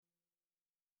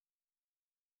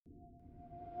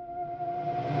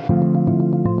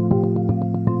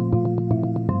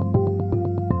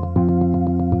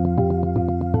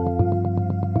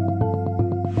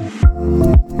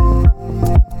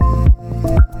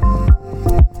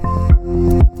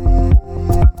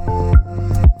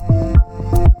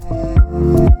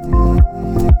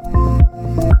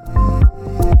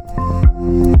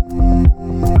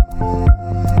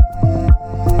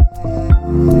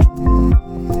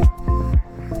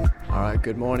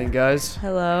Good morning, guys.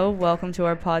 Hello, welcome to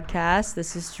our podcast.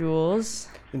 This is Jules.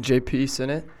 And JP,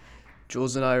 Senate.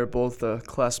 Jules and I are both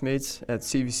classmates at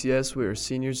CVCS. We are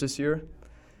seniors this year.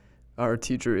 Our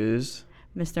teacher is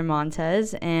Mr.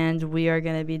 Montez, and we are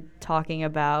going to be talking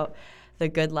about the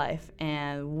good life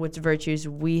and which virtues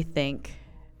we think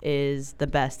is the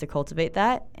best to cultivate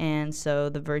that. And so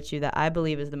the virtue that I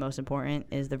believe is the most important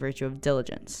is the virtue of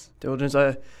diligence. Diligence.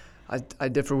 I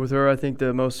differ with her. I think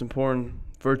the most important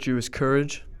virtue is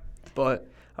courage.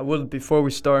 But before we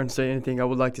start and say anything, I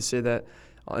would like to say that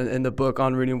in the book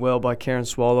On Reading Well by Karen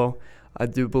Swallow, I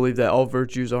do believe that all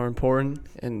virtues are important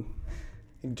and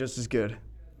just as good.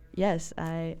 Yes,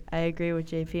 I agree with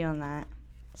JP on that.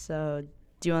 So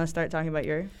do you want to start talking about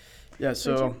your Yeah,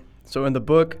 virtue? So in the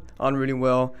book On Reading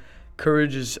Well,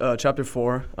 courage is chapter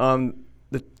 4.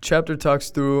 The chapter talks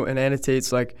through and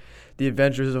annotates like the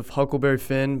adventures of Huckleberry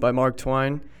Finn by Mark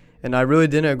Twain. And I really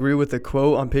didn't agree with the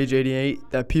quote on page 88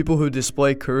 that people who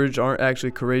display courage aren't actually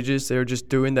courageous. They are just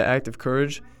doing the act of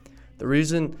courage. The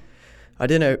reason I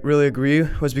didn't really agree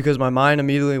was because my mind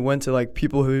immediately went to like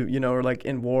people who, are like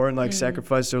in war and like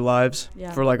sacrifice their lives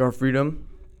for like our freedom.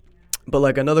 But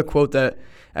like another quote that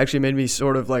actually made me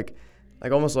sort of like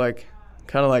almost like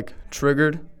kind of like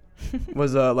triggered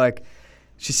was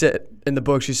she said in the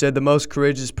book, she said the most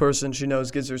courageous person she knows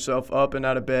gets herself up and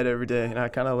out of bed every day. And I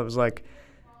kind of was like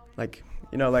I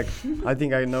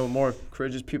think I know more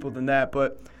courageous people than that,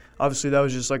 but obviously that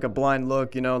was just like a blind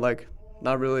look, like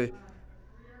not really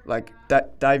like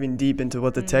that diving deep into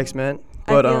what the text meant.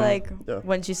 But I feel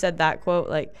when she said that quote,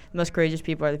 like the most courageous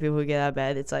people are the people who get out of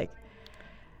bed. It's like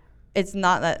it's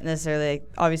not that necessarily.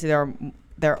 Like, obviously,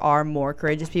 there are more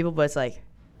courageous people, but it's like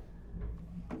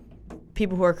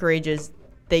people who are courageous,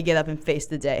 they get up and face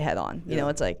the day head on. You know,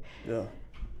 it's like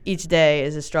each day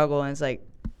is a struggle, and it's like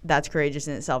that's courageous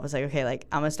in itself. It's like, okay, like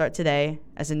I'm gonna start today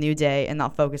as a new day and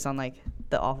not focus on like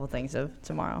the awful things of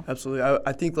tomorrow. Absolutely.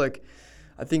 I think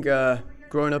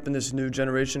growing up in this new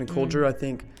generation and culture, I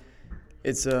think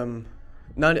it's I'm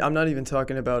not even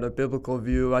talking about a biblical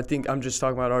view. I think I'm just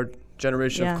talking about our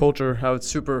generation of culture, how it's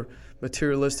super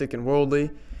materialistic and worldly,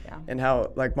 and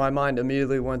how like my mind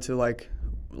immediately went to like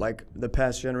the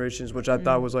past generations, which I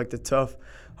thought was like the tough,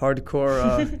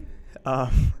 hardcore.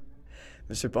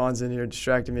 Mr. Bond's in here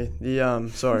distracting me.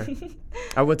 Sorry.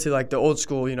 I went to like the old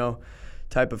school,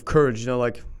 type of courage,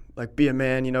 like be a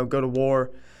man, go to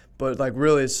war. But like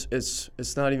really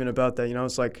it's not even about that,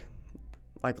 it's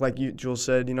like you, Jules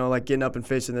said, like getting up and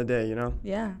facing the day,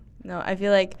 Yeah. No, I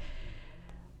feel like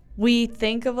we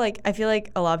think of I feel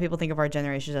like a lot of people think of our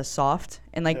generations as soft,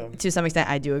 and to some extent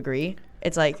I do agree.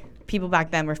 It's like people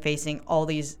back then were facing all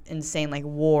these insane like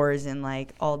wars and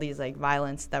like all these like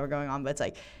violence that were going on, but it's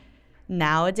like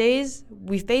nowadays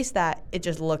we face that, it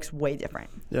just looks way different.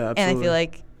 Yeah, absolutely. And I feel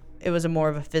like it was more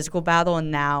of a physical battle, and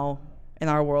now in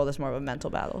our world it's more of a mental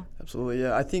battle. Absolutely,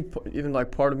 yeah. I think even like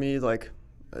part of me like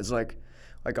is like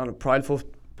on a prideful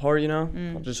part,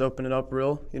 I'll just open it up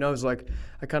real, it's like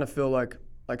I kind of feel like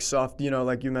soft,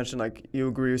 like you mentioned, like you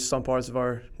agree with some parts of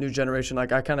our new generation.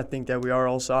 Like I kind of think that we are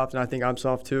all soft, and I think I'm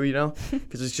soft too,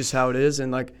 because it's just how it is,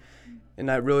 and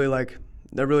that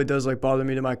really does like bother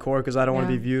me to my core, because I don't want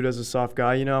to be viewed as a soft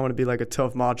guy, I want to be like a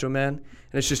tough macho man,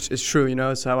 and it's true,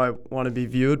 it's how I want to be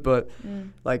viewed. But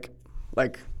we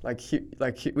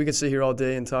could sit here all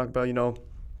day and talk about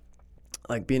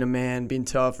like being a man, being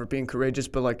tough, or being courageous,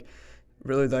 but like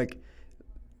really like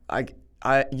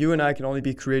you and I can only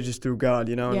be courageous through God,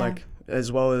 and like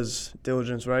as well as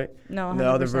diligence, right? No, 100%. And the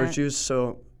other virtues.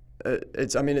 So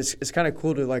it's kind of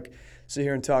cool to like sit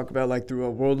here and talk about like through a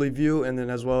worldly view, and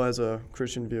then as well as a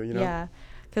Christian view, Yeah,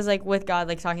 because like with God,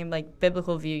 like talking like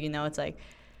biblical view, it's like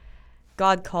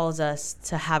God calls us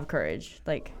to have courage.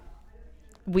 Like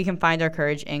we can find our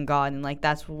courage in God, and like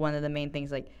that's one of the main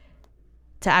things. Like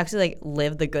to actually like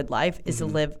live the good life is to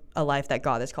live a life that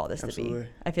God has called us to be.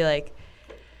 I feel like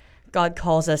God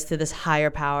calls us to this higher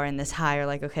power and this higher,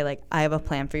 like, okay, like I have a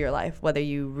plan for your life, whether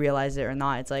you realize it or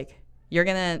not. It's like you're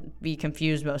gonna be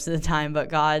confused most of the time, but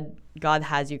God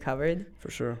has you covered.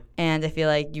 For sure. And I feel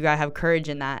like you gotta have courage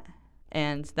in that,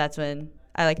 and that's when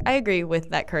I agree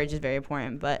with that. Courage is very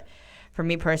important, but for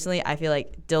me personally, I feel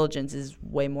like diligence is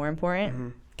way more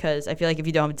important, because I feel like if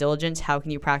you don't have diligence, how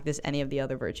can you practice any of the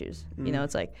other virtues?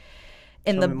 It's like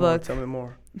in the book. Tell me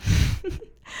more.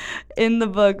 In the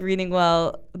book, Reading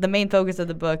Well, the main focus of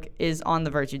the book is on the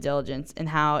virtue diligence, and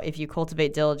how if you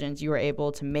cultivate diligence, you are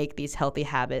able to make these healthy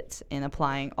habits in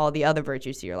applying all the other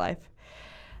virtues to your life.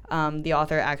 The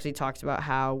author actually talks about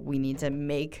how we need to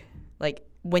make, like,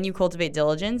 when you cultivate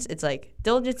diligence, it's like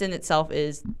diligence in itself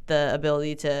is the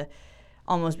ability to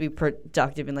almost be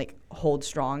productive and like hold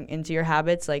strong into your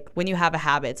habits. Like when you have a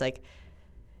habit, it's like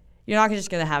you're not just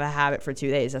going to have a habit for 2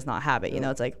 days. That's not a habit. You know,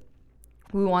 it's like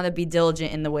we want to be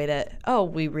diligent in the way that,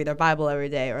 we read our Bible every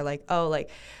day, or like,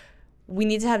 we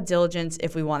need to have diligence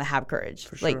if we want to have courage.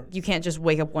 For sure. Like you can't just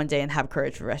wake up one day and have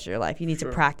courage for the rest of your life. You need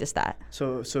to practice that.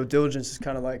 So diligence is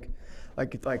kind of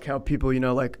like how people, you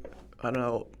know, like, I don't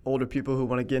know, older people who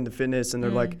want to get into fitness and they're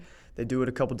like, they do it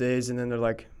a couple days and then they're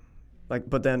like,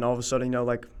 but then all of a sudden, you know,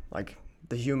 like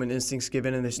the human instincts give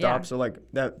in and they stop. Yeah. So like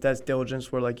that's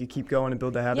diligence, where like you keep going and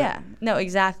build the habit. Yeah, no,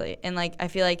 exactly. And like I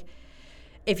feel like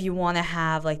if you want to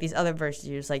have like these other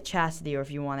virtues like chastity, or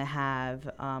if you want to have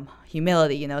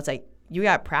humility, you know, it's like you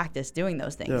got to practice doing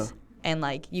those things. Yeah. And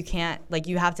like you can't, like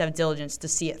you have to have diligence to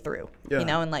see it through. Yeah. You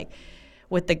know, and like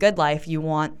with the good life, you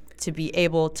want to be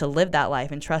able to live that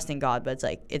life and trust in God, but it's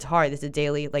like it's hard. It's a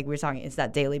daily, like we were talking, it's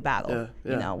that daily battle. Yeah,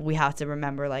 yeah. You know, we have to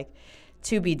remember like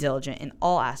to be diligent in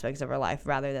all aspects of our life,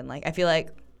 rather than like, I feel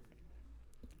like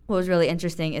what was really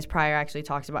interesting is Pryor actually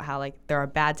talks about how like there are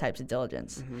bad types of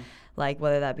diligence, like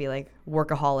whether that be like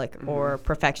workaholic or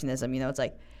perfectionism. You know, it's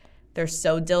like they're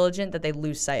so diligent that they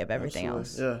lose sight of everything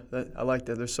else. Yeah, I like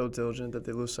that. They're so diligent that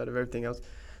they lose sight of everything else.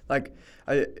 Like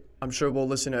I'm sure we'll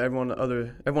listen to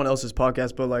everyone else's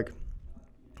podcast, but like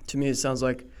to me it sounds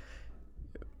like,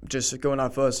 just going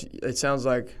off us, it sounds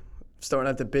like starting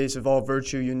at the base of all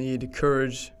virtue, you need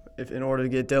courage. If in order to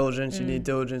get diligence, you need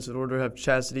diligence. In order to have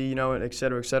chastity, you know, et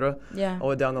cetera, et cetera. Yeah. All the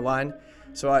way down the line.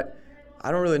 So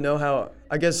I don't really know how.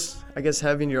 I guess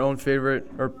having your own favorite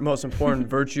or most important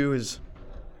virtue is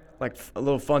like a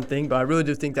little fun thing. But I really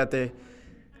do think that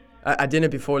I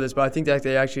didn't before this, but I think that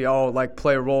they actually all like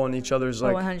play a role in each other's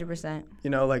like. 100%.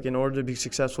 You know, like in order to be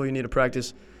successful, you need to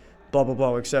practice, blah blah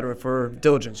blah, et cetera, for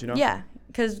diligence. You know. Yeah.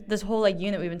 Because this whole like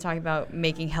unit we've been talking about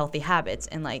making healthy habits,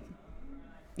 and like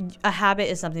a habit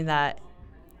is something that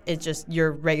it's just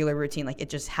your regular routine, like it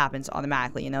just happens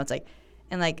automatically, you know. It's like,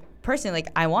 and like personally,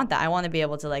 like I want that. I want to be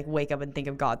able to like wake up and think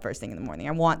of God first thing in the morning.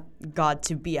 I want God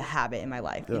to be a habit in my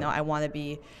life. Yeah. You know, I want to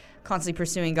be constantly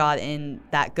pursuing God in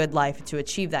that good life to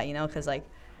achieve that, you know, because like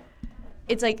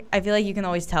it's like I feel like you can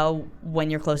always tell when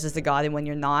you're closest to God and when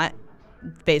you're not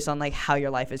based on like how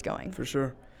your life is going. For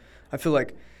sure. I feel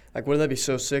like wouldn't that be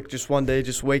so sick, just one day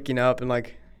just waking up and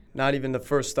like not even the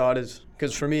first thought is,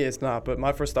 because for me it's not, but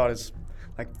my first thought is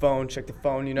like check the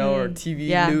phone, you know, or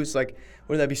TV news. Like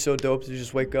wouldn't that be so dope to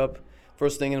just wake up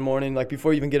first thing in the morning, like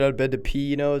before you even get out of bed to pee,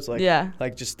 you know? It's like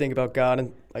like just think about God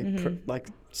and like like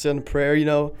send a prayer, you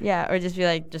know? Yeah, or just be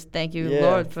like, just thank you,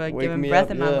 Lord, for giving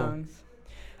breath in my lungs.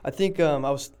 I think I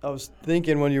was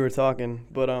thinking when you were talking,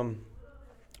 but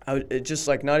it just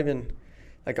like not even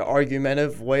like an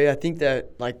argumentative way. I think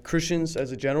that like Christians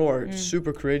as a general are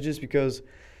super courageous because,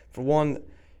 for one,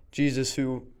 Jesus,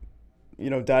 who,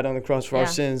 you know, died on the cross for our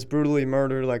sins, brutally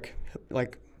murdered,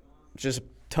 like just a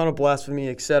ton of blasphemy,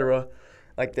 etc.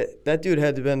 Like that dude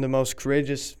had to have been the most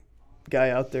courageous guy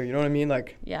out there. You know what I mean?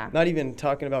 Like, not even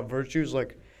talking about virtues,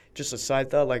 like just a side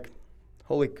thought, like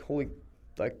holy,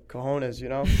 like cojones, you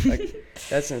know? Like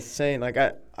that's insane. Like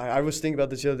I was thinking about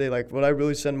this the other day. Like, would I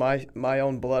really send my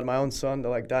own blood, my own son, to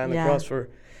like die on the cross for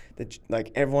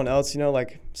like everyone else, you know?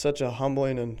 Like such a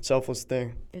humbling and selfless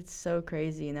thing. It's so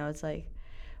crazy, you know? It's like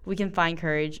we can find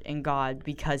courage in God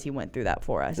because he went through that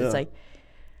for us. It's like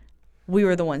we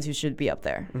were the ones who should be up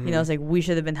there. You know, it's like we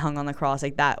should have been hung on the cross.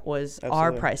 Like that was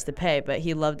our price to pay, but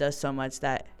he loved us so much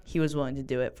that he was willing to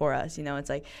do it for us. You know, it's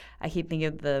like I keep thinking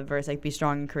of the verse, like, be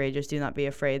strong and courageous, do not be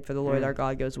afraid, for the Lord our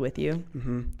God goes with you.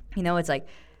 You know, it's like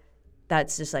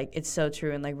that's just like, it's so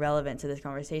true and like relevant to this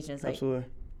conversation. It's like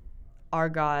our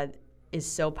God is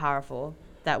so powerful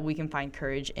that we can find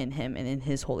courage in him and in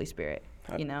his Holy Spirit.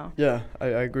 You know? Yeah, I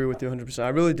agree with you 100%. I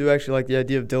really do actually like the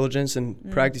idea of diligence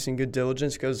and practicing good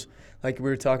diligence, because like we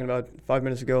were talking about 5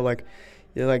 minutes ago, like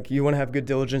you want to have good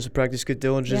diligence and practice good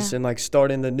diligence and like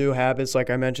starting the new habits, like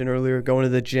I mentioned earlier, going to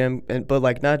the gym, but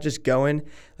like not just going.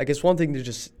 Like it's one thing to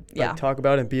just like talk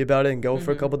about it and be about it and go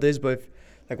for a couple of days, but if,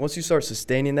 like once you start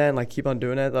sustaining that and like keep on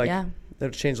doing that, like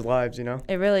that'll change lives, you know?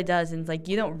 It really does. And it's like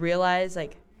you don't realize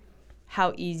like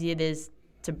how easy it is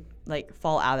to like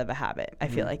fall out of a habit. I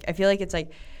feel like it's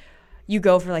like you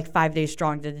go for like 5 days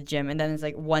strong to the gym, and then it's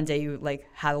like one day you like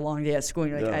had a long day at school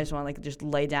and you're like, I just want to like just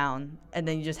lay down, and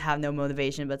then you just have no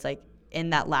motivation. But it's like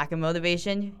in that lack of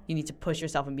motivation, you need to push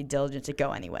yourself and be diligent to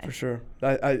go anyway. For sure.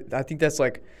 I think that's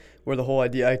like where the whole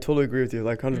idea, I totally agree with you,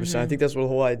 like 100%. I think that's where the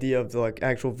whole idea of the like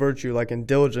actual virtue, like in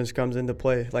diligence, comes into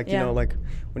play. Like, you know, like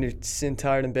when you're sitting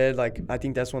tired in bed, like I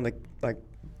think that's when the like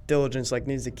diligence like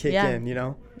needs to kick in, you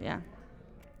know? Yeah.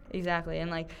 Exactly. And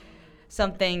like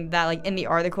something that like in the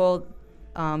article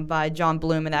by John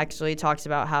Bloom. It actually talks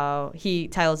about how he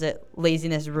titles it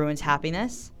 "Laziness Ruins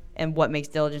Happiness" and what makes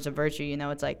diligence a virtue. You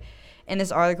know, it's like in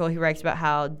this article he writes about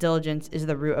how diligence is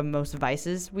the root of most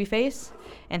vices we face,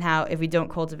 and how if we don't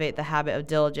cultivate the habit of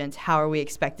diligence, how are we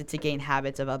expected to gain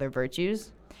habits of other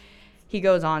virtues? He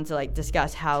goes on to like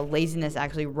discuss how laziness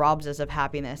actually robs us of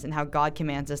happiness, and how God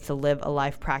commands us to live a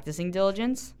life practicing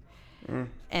diligence,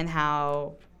 and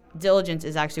how diligence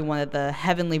is actually one of the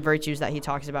heavenly virtues that he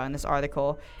talks about in this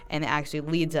article, and it actually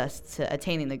leads us to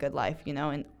attaining the good life, you know,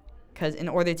 and because in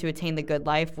order to attain the good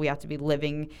life, we have to be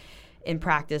living in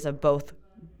practice of both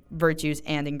virtues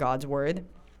and in God's word.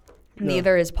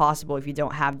 Neither is possible if you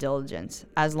don't have diligence,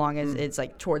 as long as it's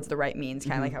like towards the right means,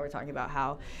 kind of like how we're talking about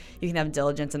how you can have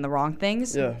diligence in the wrong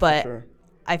things. Yeah, but for sure.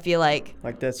 I feel like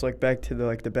that's like back to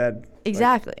the bad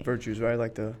exactly virtues, right?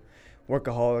 Like the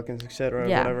workaholic and etc.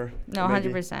 Yeah. Whatever. No,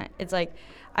 100%. It's like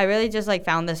I really just like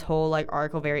found this whole like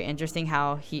article very interesting.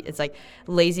 How it's like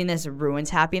laziness ruins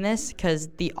happiness, because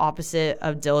the opposite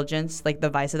of diligence, like the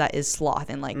vice of that, is sloth.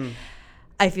 And like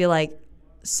I feel like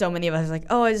so many of us are like,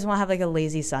 oh, I just want to have like a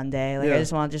lazy Sunday. Like I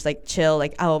just want to just like chill.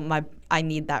 Like, oh, I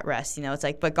need that rest. You know, it's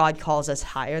like, but God calls us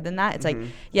higher than that. It's like,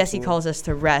 yes, Absolutely. He calls us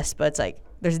to rest, but it's like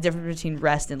there's a difference between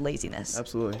rest and laziness.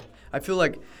 Absolutely. I feel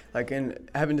like in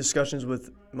having discussions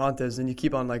with Montez, and you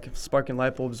keep on like sparking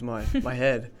light bulbs in my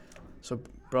head. So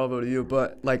bravo to you.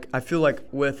 But like I feel like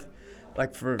with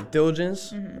like for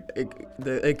diligence,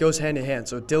 it goes hand in hand.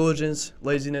 So diligence,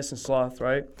 laziness, and sloth,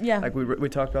 right? Yeah. Like we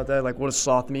talked about that. Like what does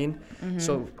sloth mean?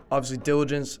 So obviously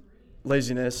diligence,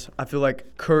 laziness. I feel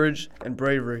like courage and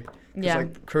bravery. Yeah.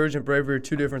 Like courage and bravery are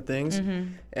two different things.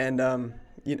 And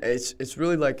you know, it's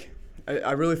really like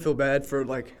I really feel bad for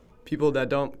like people that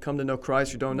don't come to know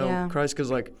Christ or don't know Christ,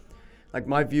 because like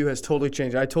my view has totally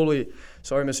changed.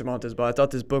 Sorry, Mr. Montes, but I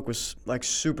thought this book was like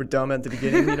super dumb at the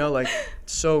beginning, you know, like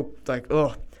so like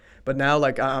ugh. But now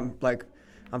like I'm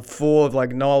full of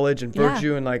like knowledge and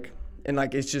virtue and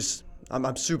it's just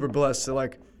I'm super blessed to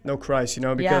like know Christ, you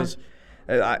know, because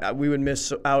we would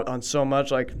miss out on so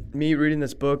much. Like me reading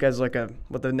this book as like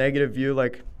with a negative view,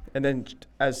 like, and then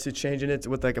as to changing it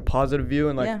with like a positive view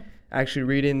and like actually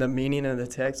reading the meaning of the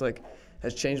text, like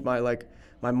has changed my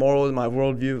moral and my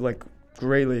worldview like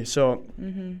greatly. So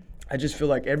I just feel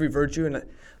like every virtue, and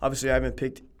obviously I haven't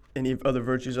picked any other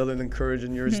virtues other than courage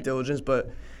and yours diligence,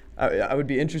 but I would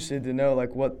be interested to know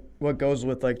like what goes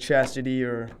with like chastity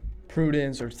or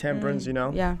prudence or temperance, you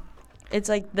know? Yeah. It's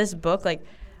like this book, like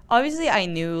obviously I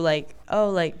knew like, oh,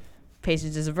 like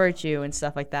patience is a virtue and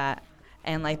stuff like that.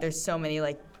 And like there's so many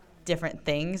like different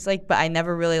things, like, but I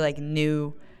never really like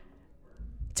knew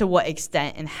to what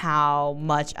extent and how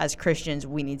much as Christians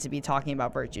we need to be talking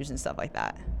about virtues and stuff like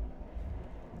that.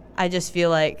 I just feel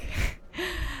like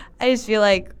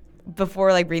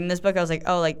before like reading this book, I was like,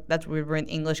 oh, like that's we were in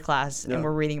English class and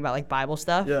we're reading about like Bible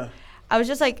stuff. Yeah. I was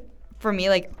just like, for me,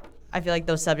 like I feel like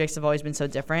those subjects have always been so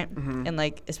different, and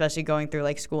like especially going through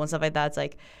like school and stuff like that, it's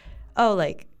like, oh,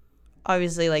 like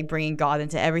obviously like bringing God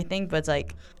into everything, but it's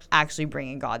like actually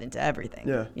bringing God into everything.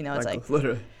 Yeah. You know, it's like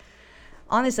literally.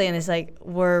 Honestly, and it's like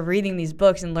we're reading these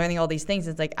books and learning all these things.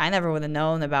 It's like I never would have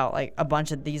known about like a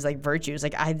bunch of these like virtues.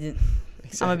 Like I didn't.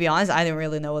 Exactly. I'm gonna be honest. I didn't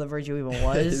really know what a virtue even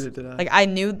was. Like I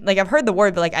knew, like I've heard the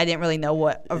word, but like I didn't really know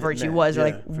what a virtue was or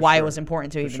like why it was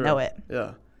important to even know it.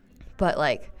 Yeah. But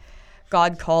like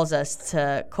God calls us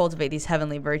to cultivate these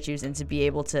heavenly virtues and to be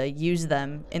able to use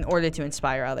them in order to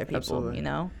inspire other people. Absolutely. You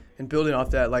know. And building off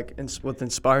that, like with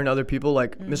inspiring other people,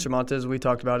 like Mr. Montez, we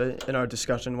talked about it in our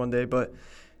discussion one day, but.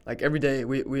 Like every day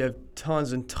we have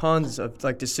tons and tons of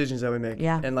like decisions that we make.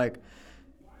 Yeah. And like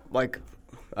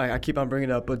I keep on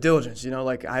bringing it up, but diligence, you know,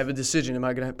 like I have a decision. Am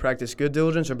I going to practice good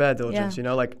diligence or bad diligence? You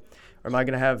know, like, or am I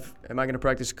going to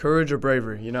practice courage or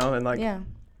bravery, you know? And like,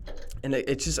 and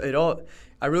it's just,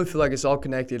 I really feel like it's all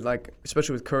connected, like,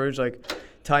 especially with courage, like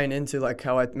tying into like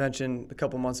how I mentioned a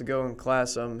couple months ago in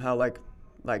class, how like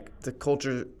the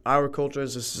culture, our culture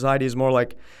as a society is more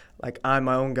like I'm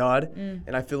my own God.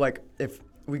 And I feel like if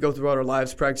we go throughout our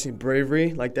lives practicing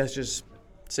bravery, like that's just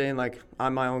saying like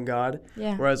I'm my own God.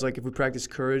 Yeah. Whereas like if we practice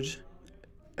courage,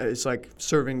 it's like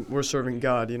we're serving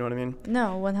God, you know what I mean?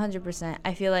 No, 100%.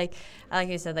 I feel like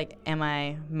you said, like, am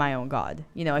I my own God?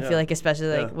 You know, I feel like especially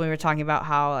like when we were talking about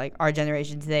how like our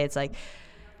generation today, it's like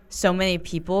so many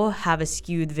people have a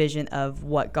skewed vision of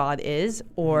what God is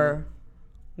or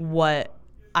what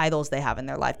idols they have in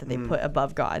their life that they put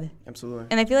above God. Absolutely.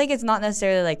 And I feel like it's not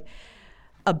necessarily like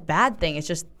a bad thing. It's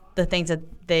just the things that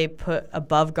they put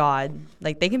above God,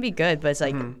 like they can be good, but it's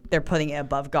like they're putting it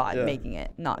above God, making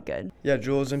it not good. Yeah,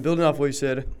 Jules, and building off what you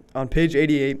said, on page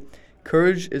 88,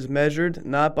 Courage is measured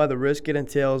not by the risk it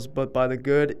entails, but by the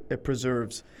good it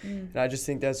preserves. And I just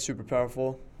think that's super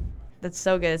powerful. That's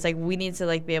so good. It's like we need to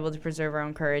like be able to preserve our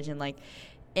own courage, and like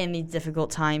in these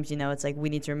difficult times, you know, it's like we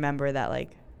need to remember that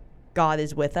like God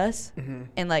is with us.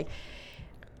 And like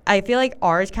I feel like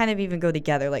ours kind of even go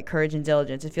together, like courage and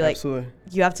diligence. I feel like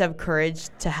you have to have courage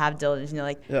to have diligence, you know,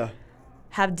 like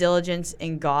have diligence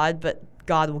in God, but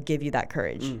God will give you that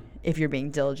courage if you're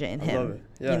being diligent in Him. I love it.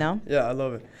 Yeah. You know? Yeah, I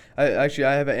love it.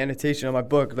 I have an annotation on my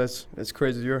book. That's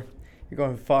crazy. You're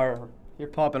going fire. You're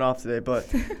popping off today.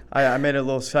 But I made a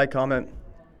little side comment.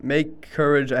 Make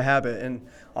courage a habit, and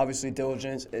obviously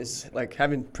diligence is like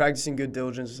practicing good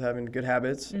diligence is having good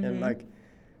habits, and like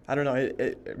I don't know.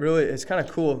 It really it's kind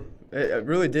of cool. It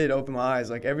really did open my eyes.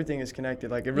 Like everything is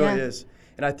connected. Like it really is.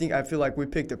 And I feel like we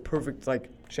picked the perfect like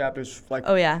chapters like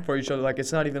for each other. Like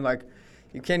it's not even like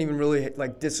you can't even really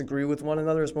like disagree with one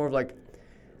another. It's more of like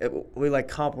we like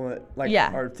complement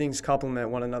our things complement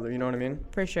one another. You know what I mean?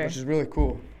 For sure. Which is really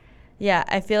cool. Yeah,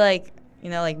 I feel like, you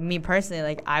know, like me personally,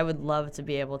 like I would love to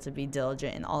be able to be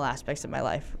diligent in all aspects of my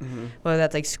life, whether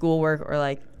that's like schoolwork or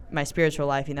like my spiritual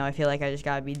life. You know, I feel like I just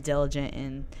gotta be diligent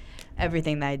in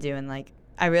everything that I do, and like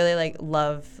I really like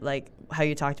love like how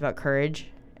you talked about courage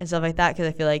and stuff like that, because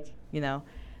I feel like, you know,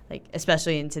 like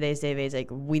especially in today's day of age, like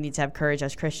we need to have courage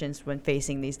as Christians when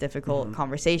facing these difficult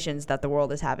conversations that the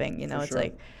world is having. You know, it's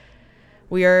like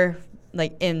we are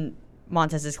like in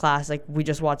Montez's class, like we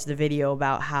just watched the video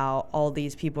about how all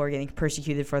these people are getting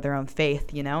persecuted for their own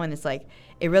faith, you know, and it's like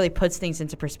it really puts things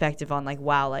into perspective on like,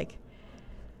 wow, like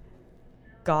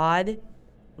God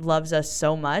loves us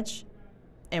so much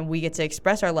and we get to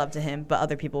express our love to Him, but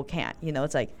other people can't. You know,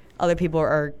 it's like other people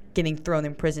are getting thrown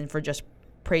in prison for just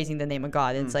praising the name of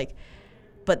God, and it's like,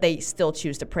 but they still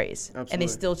choose to praise. And they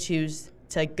still choose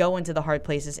to go into the hard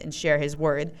places and share His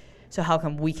word. So how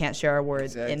come we can't share our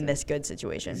word in this good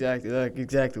situation?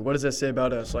 Exactly. What does that say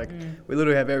about us? Like, we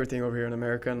literally have everything over here in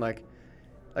America, and like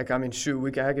I mean,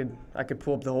 shoot, I could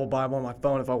pull up the whole Bible on my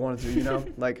phone if I wanted to, you know?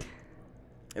 Like,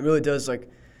 it really does, like, it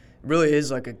really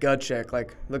is like a gut check.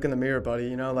 Like, look in the mirror, buddy,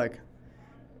 you know? Like,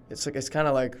 it's kind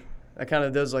of like, that kind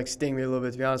of does, like, sting me a little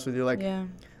bit, to be honest with you. Like,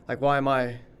 like why am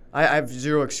I have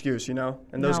zero excuse, you know?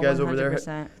 And those guys 100%. Over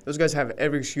there, those guys have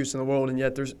every excuse in the world, and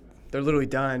yet they're literally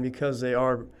dying because they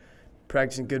are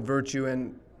practicing good virtue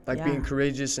and like being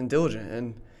courageous and diligent,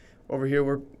 and over here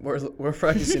we're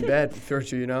practicing bad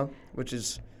virtue, you know, which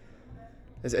is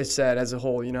it's sad as a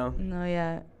whole, you know. No,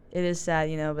 yeah, it is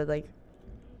sad, you know, but like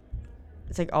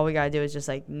it's like all we gotta do is just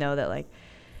like know that like,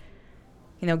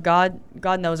 you know, God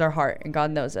knows our heart and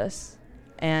God knows us,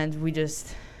 and we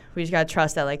just gotta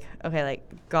trust that like, okay,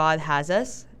 like God has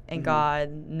us and God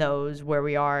knows where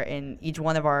we are in each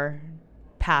one of our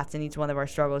paths and each one of our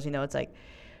struggles. You know, it's like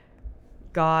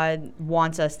God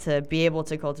wants us to be able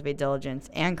to cultivate diligence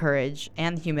and courage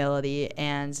and humility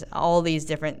and all these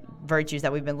different virtues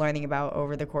that we've been learning about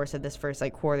over the course of this first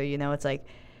like quarter. You know, it's like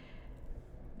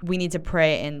we need to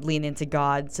pray and lean into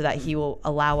God so that He will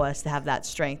allow us to have that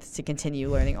strength to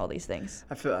continue learning all these things.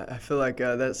 I feel like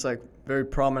that's like very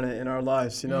prominent in our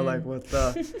lives. You know, like with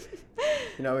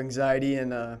you know, anxiety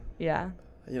and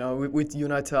you know, with you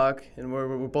and I talk, and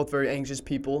we're both very anxious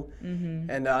people.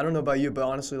 And I don't know about you, but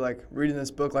honestly, like reading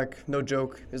this book, like no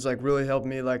joke, is like really helped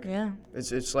me. Like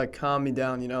it's like calm me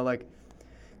down, you know, like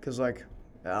because like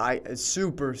it's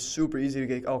super easy to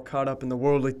get all caught up in the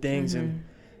worldly things, and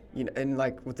you know, and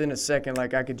like within a second,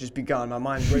 like I could just be gone. My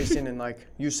mind's racing, and like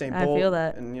Usain Bolt, I feel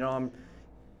that. And you know I'm,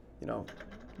 you know,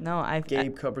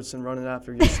 Gabe Cubertson running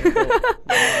after Usain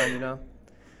Bolt, you know.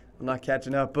 I'm not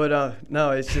catching up, but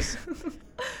no, it's just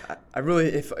I really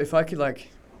if I could like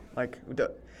I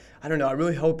don't know, I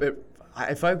really hope it.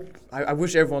 I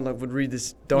wish everyone like would read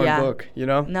this darn book, you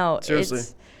know. No, seriously.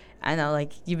 I know,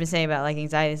 like you've been saying about like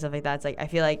anxiety and stuff like that. It's like I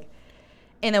feel like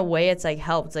in a way it's like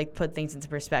helped like put things into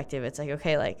perspective. It's like,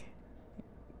 okay, like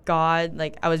God,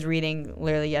 like I was reading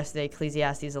literally yesterday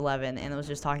Ecclesiastes 11, and it was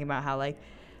just talking about how like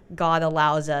God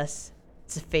allows us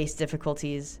to face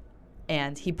difficulties,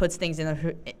 and He puts things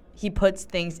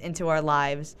into our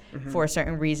lives for a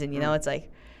certain reason. You know, it's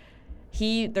like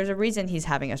there's a reason He's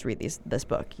having us read this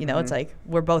book. You know, it's like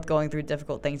we're both going through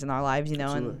difficult things in our lives, you know.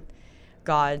 Absolutely. And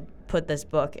God put this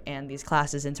book and these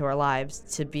classes into our lives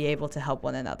to be able to help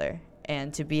one another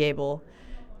and to be able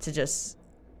to just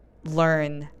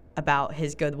learn about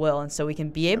His goodwill, and so we can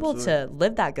be able to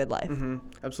live that good life.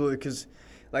 Absolutely, because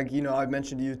like, you know, I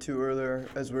mentioned to you too earlier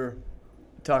as we're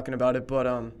talking about it, but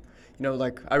you know,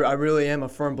 like I really am a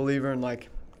firm believer in like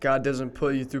God doesn't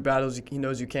put you through battles He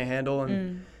knows you can't handle,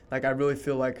 and like I really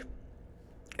feel like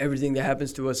everything that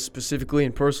happens to us specifically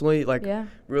and personally, like,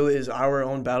 really is our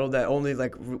own battle that only,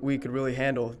 like, we could really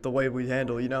handle the way we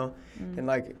handle, And,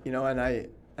 like, and I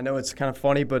know it's kind of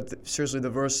funny, but seriously, the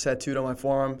verse tattooed on my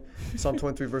forearm, Psalm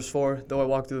 23, verse 4, though I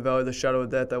walk through the valley of the shadow of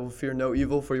death, I will fear no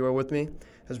evil, for you are with me,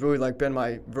 has really, like, been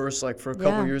my verse, like, for a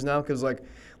couple years now, because, like,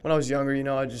 when I was younger,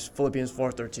 I just Philippians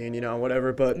 4:13,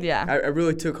 whatever, but I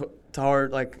really took to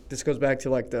heart, like, this goes back to,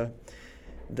 like, the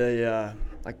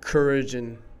like, courage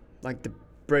and, like, the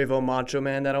bravo macho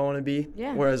man that I want to be,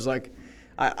 whereas, like,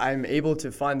 I'm able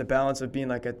to find the balance of being,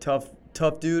 like, a tough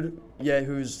dude, yet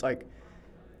who's, like,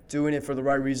 doing it for the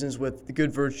right reasons with the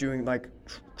good virtue and, like,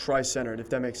 Christ-centered, if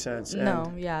that makes sense.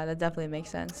 That definitely makes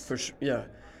sense. For sure, yeah.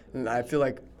 And I feel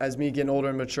like as me getting older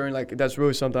and maturing, like, that's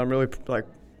really something I'm really, like,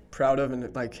 proud of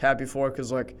and, like, happy for,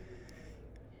 because, like,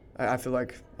 I feel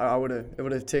like it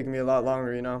would have taken me a lot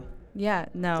longer, Yeah,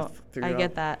 no, I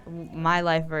get that. My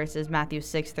life verse is Matthew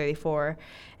 6:34,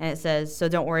 and it says, "So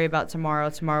don't worry about tomorrow.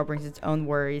 Tomorrow brings its own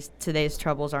worries. Today's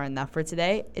troubles are enough for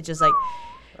today." It's just like,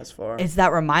 that's far. It's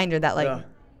that reminder that, like,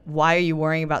 why are you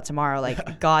worrying about tomorrow?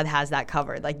 Like, God has that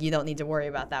covered. Like, you don't need to worry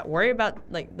about that. Worry about,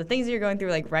 like, the things that you're going through,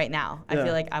 like, right now. I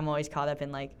feel like I'm always caught up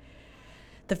in, like,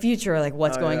 the future, like,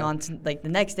 what's going on, like, the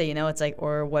next day, it's like,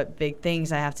 or what big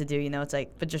things I have to do, it's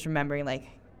like, but just remembering, like,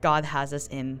 God has us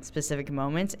in specific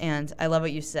moments. And I love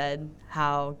what you said,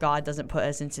 how God doesn't put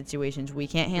us in situations we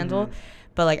can't handle.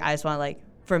 But, like, I just want to, like,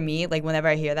 for me, like, whenever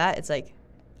I hear that, it's like,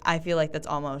 I feel like that's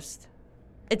almost,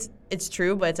 it's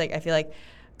true, but it's like, I feel like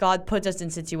God puts us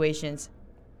in situations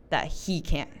that he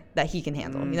can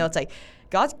handle. It's like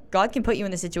God can put you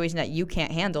in a situation that you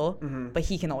can't handle, but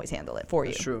he can always handle it for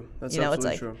you. That's true. That's absolutely it's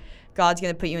like, true. God's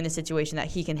going to put you in a situation that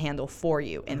he can handle for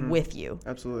you and with you.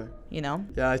 Absolutely.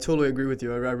 Yeah, I totally agree with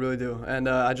you. I really do. And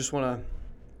I just want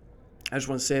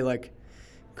to say, like,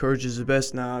 courage is the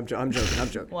best. No, I'm joking. Wow. I'm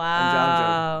joking.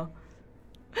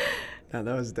 No,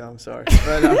 that was dumb. Sorry.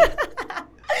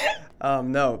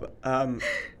 But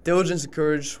diligence and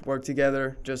courage work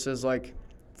together, just as, like,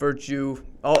 virtue,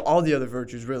 all the other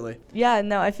virtues, really. Yeah,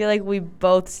 no, I feel like we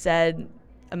both said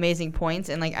amazing points,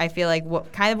 and, like, I feel like what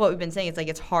we've been saying, it's like,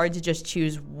 it's hard to just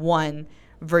choose one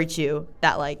virtue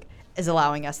that, like, is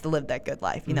allowing us to live that good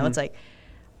life. It's like,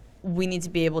 we need to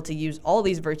be able to use all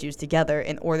these virtues together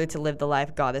in order to live the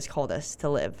life God has called us to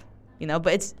live.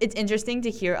 But it's interesting to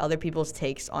hear other people's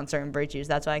takes on certain virtues.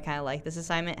 That's why I kind of like this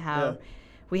assignment, how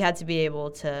we had to be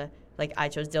able to, like, I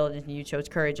chose diligence and you chose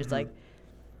courage. It's like,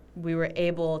 we were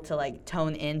able to, like,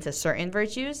 tone into certain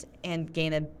virtues and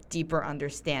gain a deeper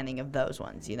understanding of those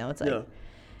ones. It's like,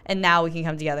 and now we can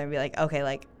come together and be like, okay,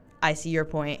 like, I see your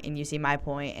point and you see my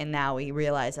point, and now we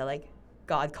realize that, like,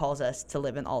 God calls us to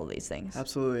live in all of these things.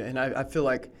 Absolutely. And I feel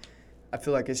like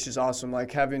it's just awesome,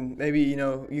 like, having, maybe,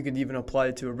 you could even apply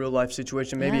it to a real life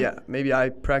situation. Maybe I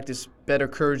practice better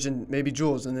courage than maybe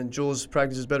Jules, and then Jules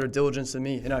practices better diligence than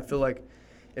me. And I feel like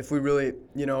if we really,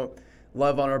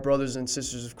 love on our brothers and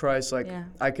sisters of Christ, like,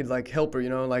 I could, like, help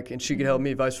her, like, and she could help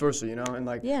me, vice versa, and,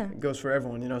 like, it goes for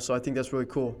everyone, so I think that's really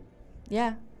cool.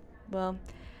 Yeah. Well,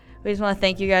 we just want to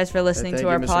thank you guys for listening to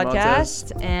our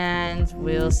podcast, and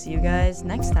we'll see you guys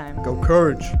next time. Go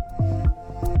Courage.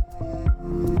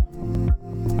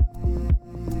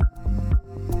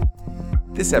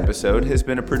 This episode has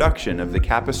been a production of the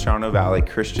Capistrano Valley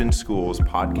Christian Schools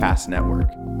Podcast Network.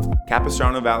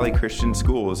 Capistrano Valley Christian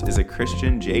Schools is a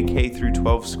Christian JK through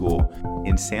 12 school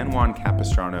in San Juan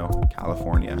Capistrano,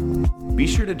 California. Be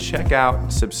sure to check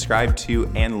out, subscribe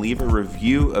to, and leave a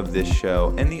review of this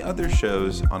show and the other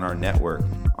shows on our network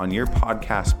on your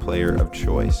podcast player of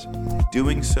choice.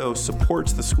 Doing so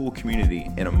supports the school community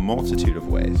in a multitude of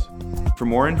ways. For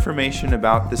more information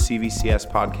about the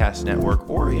CVCS Podcast Network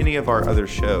or any of our other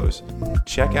shows,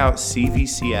 check out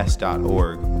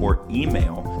cvcs.org or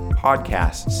email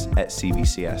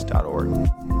podcasts@cvcs.org.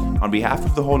 On behalf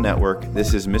of the whole network,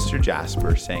 this is Mr.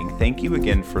 Jasper saying thank you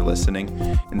again for listening,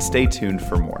 and stay tuned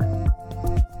for more.